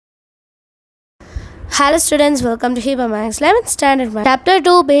Hello students, welcome to Hiba Max 11th Standard Math. Chapter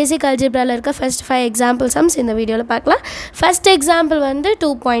 2 Basic Algebra la irka first 5 example sums இந்த வீடியோல பார்க்கலாம். First example வந்து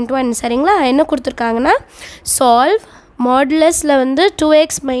 2.1 சரிங்களா? என்ன கொடுத்திருக்காங்கன்னா solve modulus-ல வந்து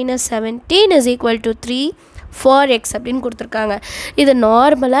 2x minus 17 is equal to 3 4x அப்படினு கொடுத்திருக்காங்க. இது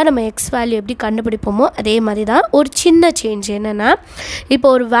நார்மலா நம்ம x வேல்யூ எப்படி கண்டுபிடிப்போமோ அதே மாதிரி தான். ஒரு சின்ன சேஞ்ச் என்னன்னா இப்போ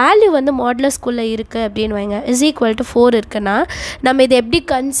ஒரு வேல்யூ வந்து மாடுலஸ் குள்ள இருக்கு அப்படினு வைங்க is equal to 4 இருக்குனா நம்ம இத எப்படி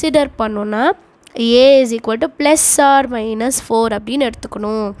கன்சிடர் பண்ணனும்னா a is equal to plus or minus 4 அப்படினு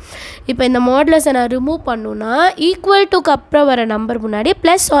எடுத்துக்கணும். இப்போ இந்த மாடுலஸை நான் ரிமூவ் பண்ணனும்னா equal to க்கு அப்புறம் வர நம்பர் முன்னாடி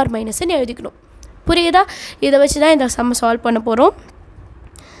plus or minus ன்னு எழுதிக்கணும். புரியுதா? இத வச்சு தான் இந்த சம் சால்வ் பண்ண போறோம்.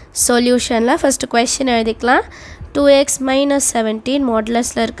 சொல்யூஷன்ல ஃபர்ஸ்ட் क्वेश्चन எழுதிக்கலாம். 2x minus 17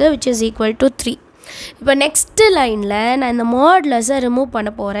 மாடுலஸ்ல இருக்கு which is equal to 3. இப்போ நெக்ஸ்ட் லைன்ல நான் இந்த மாடுலஸை ரிமூவ்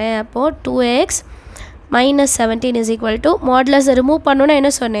பண்ண போறேன். அப்போ 2x minus 17 is equal to modulus remove பண்ணனும்னா என்ன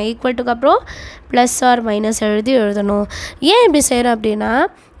சொன்னேன் equal to க்கு அப்புறம் plus or minus எழுதணும். ஏன் இப்படி செய்றோம் அப்படினா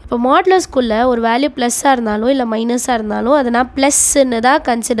இப்போ modulus குள்ள ஒரு வேல்யூ பிளஸ்ஸா இருந்தாலும் இல்ல மைனஸா இருந்தாலும் அத நான் பிளஸ் ன்னு தான்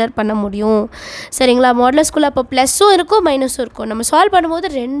கன்சிடர் பண்ண முடியும். சரிங்களா? modulus குள்ள அப்ப பிளஸும் இருக்கும் மைனஸும் இருக்கும். நம்ம சால்வ்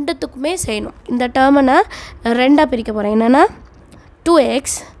பண்ணும்போது ரெண்டுத்துக்குமே செய்யணும். இந்த டேர்மை நான் ரெண்டா பிரிக்க போறேன். என்னன்னா 2x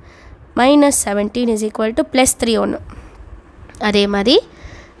minus 17 is equal to plus 3 ஒன்னு. அதே மாதிரி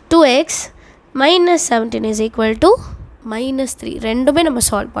 2x minus 17 is equal to minus 3 ரெண்டுமே நம்ம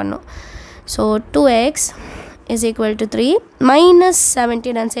சால்வ் பண்ணோம். so 2x is equal to 3 minus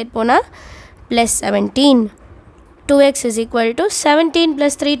 17 and set போனா plus 17 2x is equal to 17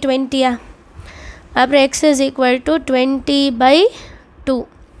 plus 3 20 அப்புறம் x is equal to 20 by 2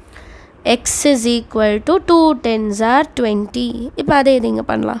 x is equal to 2 tens are 20. இப்போ அதே இங்க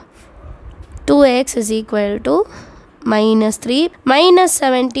பண்ணலாம். 2x is equal to minus 3 minus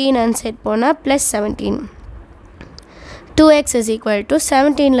 17 and set pona plus 17 2x is equal to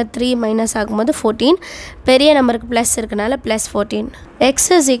 17 la 3 minus ஆகும்போது 14 பெரிய நம்பருக்கு plus இருக்கனால plus 14 x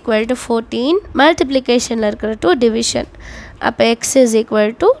is equal to 14 multiplication ல இருக்கிற 2 division அப்ப x is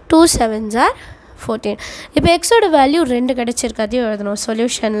equal to 2 sevens are 14. இப்போ x ஓட value 2 கிடைச்சிருக்கு அதையும் எழுதணும்.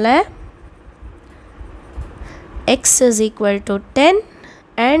 சொல்யூஷன்ல x is equal to 10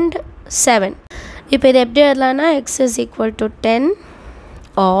 and 7. இப்போ இது எப்படி எழுதலாம்னா x is equal to 10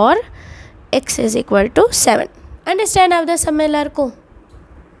 or x is equal to 7. Understand how the sum எல்லாருக்கும்?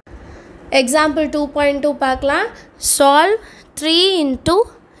 Example 2.2 பார்க்கலாம். Solve 3 into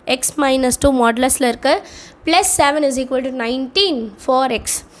x minus 2 modulus-ல இருக்கு plus 7 is equal to 19 for x.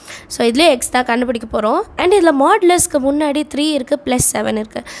 So இதில் எக்ஸ் தான் கண்டுபிடிக்க போகிறோம். அண்ட் இதில் மாடுலஸ்க்கு முன்னாடி 3 இருக்குது ப்ளஸ் 7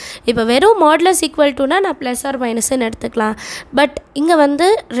 இருக்குது. இப்போ வெறும் மாடுலஸ் ஈக்குவல் டுனா நான் ப்ளஸ் ஆர் மைனஸ்ன்னு எடுத்துக்கலாம். பட் இங்கே வந்து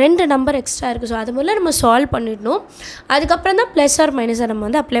 2 நம்பர் எக்ஸ்ட்ரா இருக்குது. ஸோ அது முதல்ல நம்ம சால்வ் பண்ணிடணும். அதுக்கப்புறம் தான் ப்ளஸ் ஆர் மைனஸை நம்ம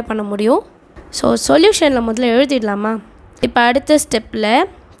வந்து அப்ளை பண்ண முடியும். ஸோ சொல்யூஷனில் முதல்ல எழுதிடலாமா? இப்போ அடுத்த ஸ்டெப்பில்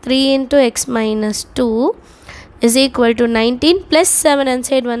 3 into x minus 2 is equal to 19 plus 7 and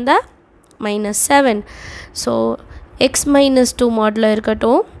side வந்தால் minus 7. So x minus 2 modular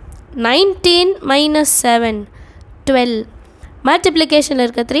இருக்கட்டும். 19 minus 7 12 மல்டிப்ளிகேஷனில்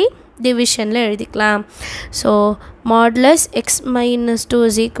இருக்க 3 டிவிஷனில் எழுதிக்கலாம். So modulus x minus 2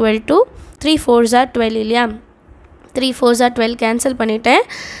 is equal to 3 4s are 12 இல்லையா? 3 4s are 12 கேன்சல் பண்ணிட்டேன்.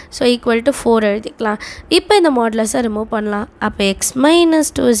 ஸோ ஈக்குவல் டு 4 எழுதிக்கலாம். இப்போ இந்த மாடுலஸை ரிமூவ் பண்ணலாம். அப்போ x minus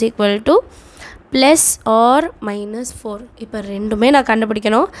 2 is equal to plus or minus 4. இப்போ ரெண்டுமே நான்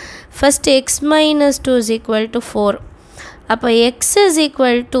கண்டுபிடிக்கணும். First x minus 2 is equal to 4. அப்போ x is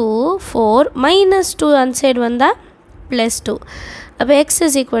equal to 4 minus 2 அந்த சைடு வந்தால் plus 2. அப்போ x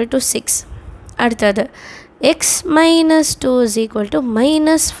is equal to 6. அடுத்தது x minus 2 is equal to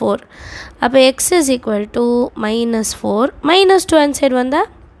minus 4. அப்போ x is equal to minus 4 minus 2 அந்த சைடு வந்தால்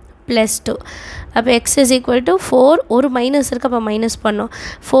plus 2. அப்போ x is equal to 4 ஒரு மைனஸ் இருக்குது அப்போ மைனஸ் பண்ணோம்.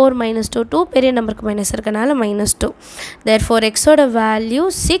 4 minus 2 2 பெரிய நம்பருக்கு மைனஸ் இருக்கனால minus 2. therefore x ஓட value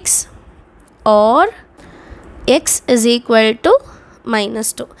 6 or x is equal to minus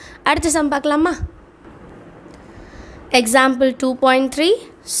 2. அடுத்த சம் பார்க்கலாமா? Example 2.3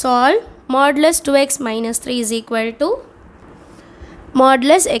 solve modulus 2x minus 3 is equal to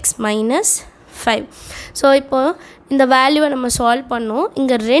modulus x minus 5. So இப்போ இந்த வேல்யூவை நம்ம சால்வ் பண்ணோம்.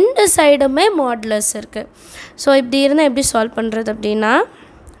 இங்கே ரெண்டு சைடுமே மாடுலஸ் இருக்குது. ஸோ இப்படி இருந்தால் எப்படி சால்வ் பண்ணுறது அப்படின்னா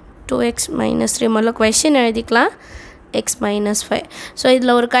 2x minus 3 முதல்ல கொஷின் எழுதிக்கலாம் x minus 5. ஸோ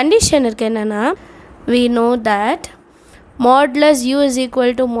இதில் ஒரு கண்டிஷன் இருக்குது. என்னென்னா we know that modulus u is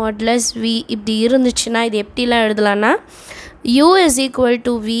equal to modulus v இப்படி இருந்துச்சுன்னா இது எப்படிலாம் எழுதலாம்னா u is equal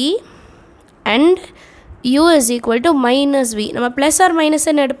to v and u is equal to minus v. நம்ம ப்ளஸ் ஆர்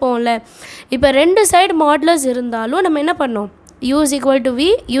மைனஸ்ன்னு எடுப்போம்ல. இப்போ ரெண்டு சைடு மாடுலஸ் இருந்தாலும் நம்ம என்ன பண்ணோம்? u is equal to v,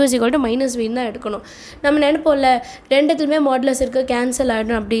 u is equal to minus v தான் எடுக்கணும். நம்ம நினைப்போம்ல ரெண்டுத்துலையுமே மாடுலஸ் இருக்குது கேன்சல்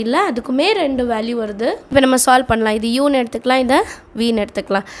ஆகிடும் அப்படி இல்லை, அதுக்குமே ரெண்டு வேல்யூ வருது. இப்போ நம்ம சால்வ் பண்ணலாம். இது யூன்னு எடுத்துக்கலாம், இதை வின்னு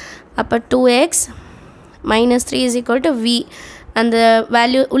எடுத்துக்கலாம். அப்போ 2x minus 3 is equal to v. அந்த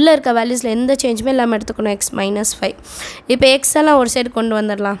வேல்யூ உள்ளே இருக்க வேல்யூஸில் எந்த சேஞ்சுமே இல்லாமல் எடுத்துக்கணும். x minus 5. இப்போ எக்ஸ் எல்லாம் ஒரு சைடு கொண்டு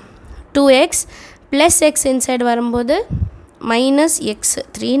வந்துடலாம். 2x ப்ளஸ் எக்ஸ் இன்சைடு வரும்போது மைனஸ் எக்ஸ்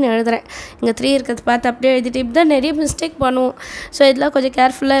 3ன்னு எழுதுகிறேன். இங்கே 3 இருக்கிறது பார்த்து அப்படியே எழுதிட்டு இப்படி தான் நிறைய மிஸ்டேக் பண்ணுவோம். ஸோ இதெல்லாம் கொஞ்சம்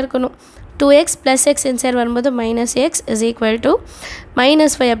கேர்ஃபுல்லாக இருக்கணும். 2x ப்ளஸ் எக்ஸ் இன்சைட் வரும்போது minus X is equal to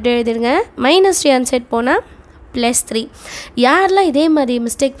minus 5 அப்படியே எழுதிடுங்க. மைனஸ் 3 அன்சைட் போனால் ப்ளஸ் 3. யாரெல்லாம் இதே மாதிரி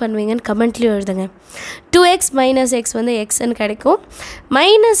மிஸ்டேக் பண்ணுவீங்கன்னு கமெண்ட்லேயும் எழுதுங்க. 2x மைனஸ் எக்ஸ் வந்து எக்ஸ்ன்னு கிடைக்கும்.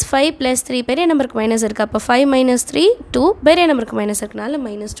 மைனஸ் 5 ப்ளஸ் 3 பெரிய நம்பருக்கு மைனஸ் இருக்குது. அப்போ 5 மைனஸ் 3 2, பெரிய நம்பருக்கு மைனஸ் இருக்குனால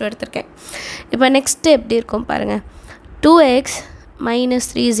மைனஸ் 2 எடுத்திருக்கேன். இப்போ நெக்ஸ்ட்டு எப்படி இருக்கும் பாருங்கள். 2x minus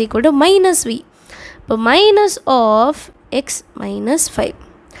 3 is equal to minus v. இப்போ minus of x minus 5.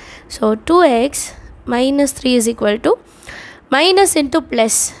 So 2x minus 3 is equal to minus into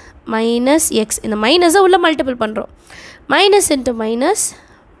plus minus x. இந்த மைனஸை உள்ள மல்டிபிள் பண்ணுறோம். minus into minus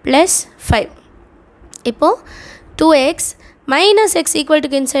plus 5. இப்போது 2x minus x equal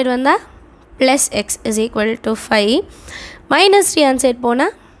to inside வந்தால் plus x is equal to 5. minus 3 anside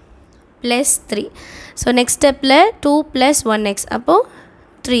போனால் plus 3. So next step 2 plus 1x அப்போது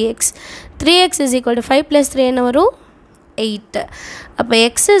 3x. 3x is equal to 5 plus 3 என்ன வரும் 8. அப்போ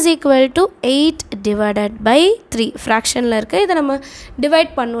x is equal to 8 divided by 3. ஃப்ராக்ஷனில் இருக்குது, இதை நம்ம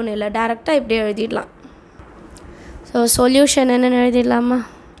divide பண்ணணும் இல்லை, டேரெக்டாக இப்படியே எழுதிடலாம். ஸோ சொல்யூஷன் என்னென்னு எழுதிடலாமா?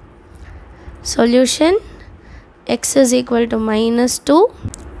 Solution x is equal to minus 2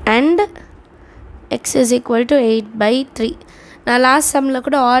 and x is equal to 8 by 3. நான் லாஸ்ட் சம்மில்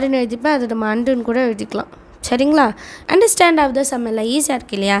கூட ஆறுன்னு எழுதிப்பேன், அது நம்ம அண்டுன்னு கூட எழுதிக்கலாம். சரிங்களா? அண்டர்ஸ்டாண்ட் ஆஃப் த சம் எல்லாம் ஈஸியாக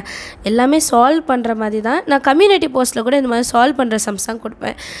இருக்கு இல்லையா? எல்லாமே சால்வ் பண்ணுற மாதிரி தான். நான் கம்யூனிட்டி போஸ்ட்டில் கூட இந்த மாதிரி சால்வ் பண்ணுற சம்ஸ் தான்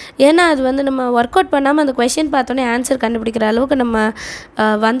கொடுப்பேன். ஏன்னா அது வந்து நம்ம ஒர்க் அவுட் பண்ணாமல் அந்த கொஷின் பார்த்தோன்னே ஆன்சர் கண்டுபிடிக்கிற அளவுக்கு நம்ம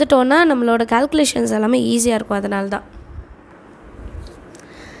வந்துட்டோன்னா நம்மளோட கால்குலேஷன்ஸ் எல்லாமே ஈஸியாக இருக்கும். அதனால தான்.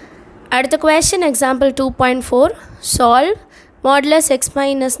 அடுத்த question example 2.4. Solve modulus x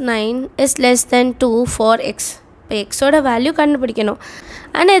minus 9 is less than 2 for x. இப்போ எக்ஸோட வேல்யூ கண்டுபிடிக்கணும்.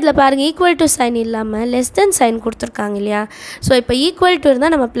 ஆனால் இதில் பாருங்கள் ஈக்குவல் டு சைன் இல்லாமல் லெஸ் தென் சைன் கொடுத்துருக்காங்க இல்லையா? ஸோ இப்போ ஈக்குவல் டு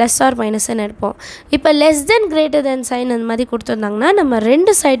இருந்தால் நம்ம ப்ளஸ் ஆர் மைனஸ்ன்னு எடுப்போம். இப்போ less than greater than sign அந்த மாதிரி கொடுத்துருந்தாங்கன்னா நம்ம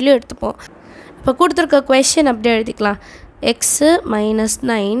ரெண்டு சைட்லேயும் எடுத்துப்போம். இப்போ கொடுத்துருக்க கொஷின் அப்படியே எழுதிக்கலாம். எக்ஸு minus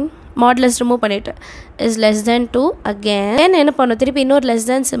 9 மாடுலஸ் ரிமூவ் பண்ணிவிட்டு இஸ் லெஸ் தென் 2. அகேன் என்ன பண்ணணும், திருப்பி இன்னொரு லெஸ்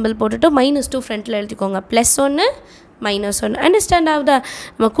தென் சிம்பிள் போட்டுட்டு -2 ஃப்ரண்ட்டில் எழுதிக்கோங்க. +1 -1. அண்டர்ஸ்டாண்ட் ஆகுதா?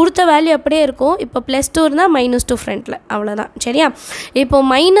 நம்ம கொடுத்த வேல்யூ அப்படியே இருக்கும். இப்போ +2 இருந்தால் -2 ஃப்ரண்ட்டில், அவ்வளோதான். சரியா? இப்போ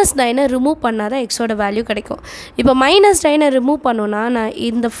 -9 ரிமூவ் பண்ணால் தான் எக்ஸோட வேல்யூ கிடைக்கும். இப்போ -9 ரிமூவ் பண்ணோன்னா நான்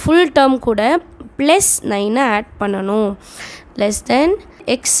இந்த ஃபுல் டேர்ம் கூட +9 ஆட் பண்ணணும். Less than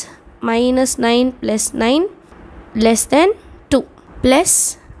x -9 + 9 less than 2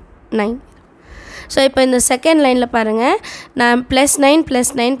 +9. So இப்போ இந்த செகண்ட் லைனில் பாருங்கள், நான் +9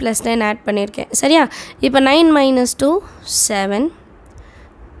 +9 +9 ஆட் பண்ணியிருக்கேன். சரியா? இப்போ 9 - 2 7,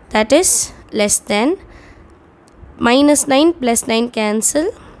 that is less than -9 + 9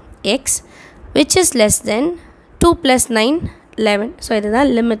 cancel x which is less than 2 + 9 11. So இதுதான்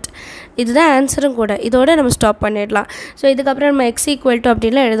லிமிட், இதுதான் ஆன்சரும் கூட. இதோட நம்ம ஸ்டாப் பண்ணிடலாம். ஸோ இதுக்கப்புறம் நம்ம x =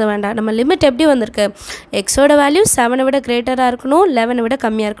 அப்படின்லாம் எழுத வேண்டாம். நம்ம லிமிட் எப்படி வந்திருக்கு, எக்ஸோட வேல்யூ 7 விட கிரேட்டராக இருக்கணும், 11 விட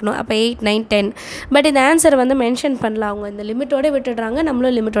கம்மியாக இருக்கணும். அப்போ 8 9 10. பட் இந்த ஆன்சரை வந்து மென்ஷன் பண்ணலாம், அவங்க இந்த லிமிட்டோட விட்டுடுறாங்க,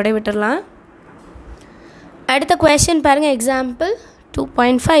 நம்மளும் லிமிட்டோட விட்டுடலாம். அடுத்த கொஸ்டின் பாருங்கள், example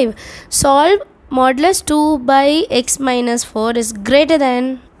 2.5. Solve modulus 2/x - 4 is greater than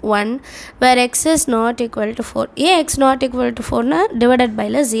 1 where x is not equal to 4. ஏன் x not equal to 4னா divided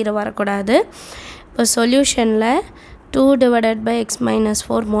பைல 0 வரக்கூடாது. இப்போ சொல்யூஷனில் 2/x -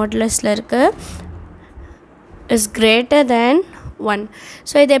 4 மாடுலஸில் இருக்குது is greater than 1.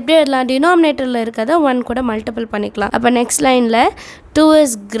 ஸோ இது எப்படி எழுதலாம், டினாமினேட்டரில் இருக்கிறத 1 கூட மல்டிபிள் பண்ணிக்கலாம். அப்போ நெக்ஸ்ட் லைனில் 2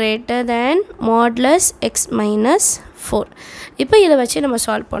 is greater than modulus x - 4. இப்போ இதை வச்சு நம்ம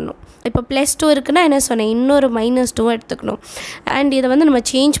சால்வ் பண்ணோம். இப்போ +2 இருக்குன்னா என்ன சொன்னேன், இன்னொரு -2 எடுத்துக்கணும். அண்ட் இதை வந்து நம்ம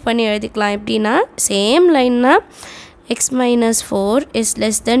சேஞ்ச் பண்ணி எழுதிக்கலாம். எப்படின்னா same லைன்னா x - 4 is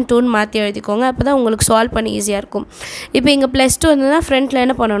less than 2ன்னு மாற்றி எழுதிக்கோங்க. அப்போ தான் உங்களுக்கு சால்வ் பண்ணி ஈஸியாக இருக்கும். இப்போ இங்கே +2 இருந்ததுன்னா ஃப்ரண்ட்டில்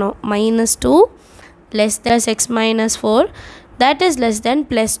என்ன பண்ணணும், -2 less than x - 4 that is less than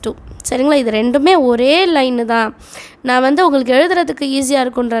 +2. சரிங்களா? இது ரெண்டுமே ஒரே லைனு தான். நான் வந்து உங்களுக்கு எழுதுறதுக்கு ஈஸியாக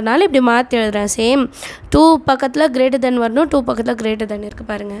இருக்குன்றதுனால இப்படி மாற்றி எழுதுகிறேன். சேம் 2 பக்கத்தில் கிரேட்டர் தென் வரணும், 2 பக்கத்தில் கிரேட்டர் தென் இருக்குது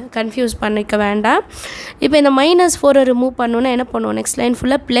பாருங்கள், கன்ஃபியூஸ் பண்ணிக்க வேண்டாம். இப்போ இந்த -4 ரிமூவ் பண்ணணுன்னா என்ன பண்ணுவோம், நெக்ஸ்ட் லைன்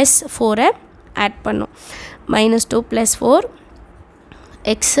ஃபுல்லாக +4 ஆட் பண்ணும். -2 + 4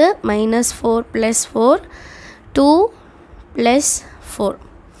 x -4 + 4 2 plus 4.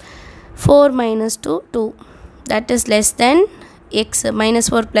 4 minus 2, 2. That is less than x. Minus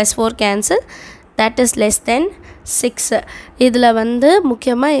 4 plus 4 cancel. That is less than 6. இதில் வந்து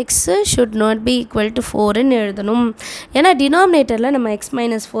முக்கியமாக x should not be equal to 4ன்னு எழுதணும். ஏன்னா டினாமினேட்டரில் நம்ம x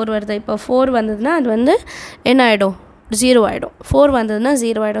minus 4 வருது. இப்போ 4 வந்ததுன்னா அது வந்து என்ன ஆகிடும்? 0 ஆகிடும். 4 வந்ததுன்னா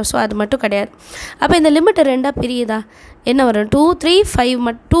 0 ஆகிடும். ஸோ அது மட்டும் கிடையாது. அப்போ இந்த லிமிட்டை ரெண்டாக பிரியுதா? என்ன வரும்? 2, 3, 5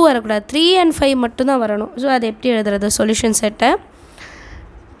 மட்டும் வரக்கூடாது. 3 and 5 மட்டும்தான் வரணும். ஸோ அது எப்படி எழுதுறது? சொல்யூஷன் செட்டை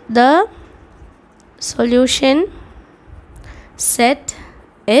the solution set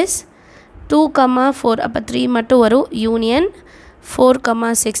is 2, 4. அப்போ 3 மட்டும் வரும். Union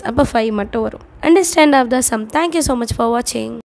 4, 6. அப்போ 5 மட்டும் வரும். Understand of the sum. Thank you so much for watching.